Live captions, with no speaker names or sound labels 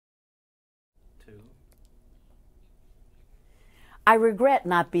I regret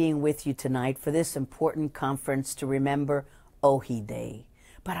not being with you tonight for this important conference to remember Oxi Day,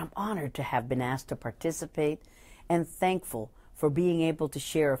 but I'm honored to have been asked to participate and thankful for being able to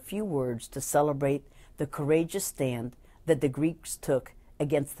share a few words to celebrate the courageous stand that the Greeks took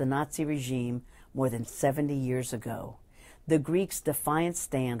against the Nazi regime more than 70 years ago. The Greeks' defiant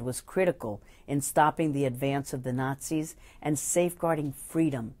stand was critical in stopping the advance of the Nazis and safeguarding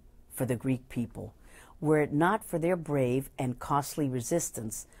freedom for the Greek people. Were it not for their brave and costly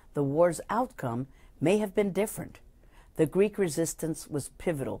resistance, the war's outcome may have been different. The Greek resistance was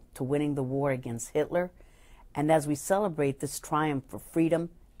pivotal to winning the war against Hitler, and as we celebrate this triumph for freedom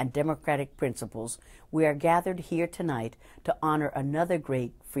and democratic principles, we are gathered here tonight to honor another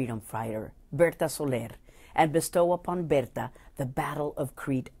great freedom fighter, Berta Soler, and bestow upon Berta the Battle of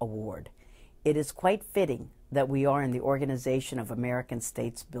Crete Award. It is quite fitting that we are in the Organization of American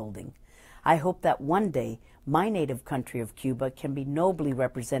States building. I hope that one day my native country of Cuba can be nobly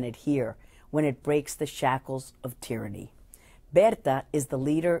represented here when it breaks the shackles of tyranny. Berta is the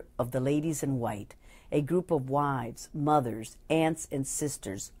leader of the Ladies in White, a group of wives, mothers, aunts, and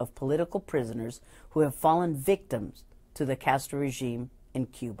sisters of political prisoners who have fallen victims to the Castro regime in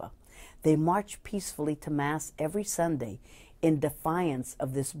Cuba. They march peacefully to Mass every Sunday in defiance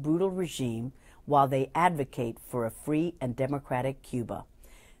of this brutal regime while they advocate for a free and democratic Cuba.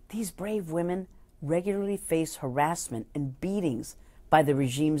 These brave women regularly face harassment and beatings by the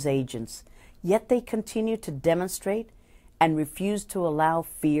regime's agents, yet they continue to demonstrate and refuse to allow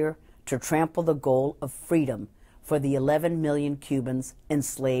fear to trample the goal of freedom for the 11 million Cubans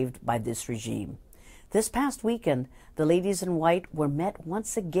enslaved by this regime. This past weekend, the Ladies in White were met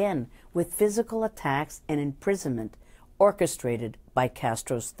once again with physical attacks and imprisonment orchestrated by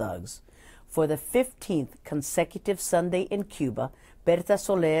Castro's thugs. For the 15th consecutive Sunday in Cuba, Berta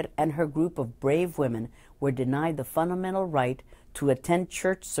Soler and her group of brave women were denied the fundamental right to attend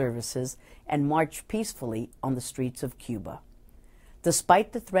church services and march peacefully on the streets of Cuba.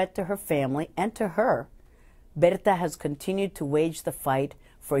 Despite the threat to her family and to her, Berta has continued to wage the fight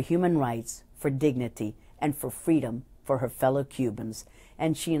for human rights, for dignity, and for freedom for her fellow Cubans,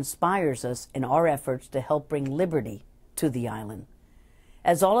 and she inspires us in our efforts to help bring liberty to the island.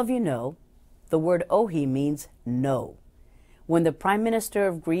 As all of you know, the word Oxi means no. When the Prime Minister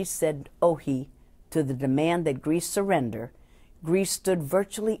of Greece said Oxi to the demand that Greece surrender, Greece stood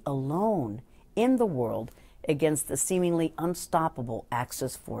virtually alone in the world against the seemingly unstoppable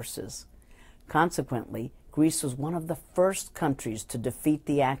Axis forces. Consequently, Greece was one of the first countries to defeat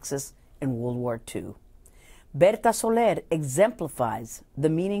the Axis in World War II. Berta Soler exemplifies the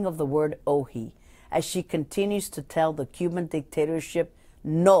meaning of the word Oxi as she continues to tell the Cuban dictatorship,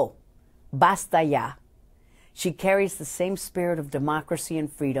 no, basta ya. She carries the same spirit of democracy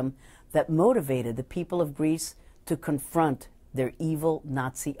and freedom that motivated the people of Greece to confront their evil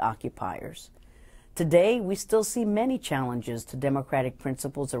Nazi occupiers. Today, we still see many challenges to democratic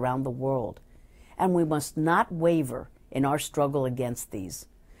principles around the world, and we must not waver in our struggle against these.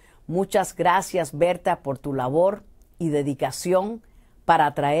 Muchas gracias, Berta, por tu labor y dedicación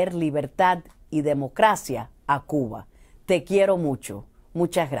para traer libertad y democracia a Cuba. Te quiero mucho.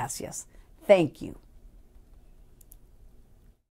 Muchas gracias. Thank you.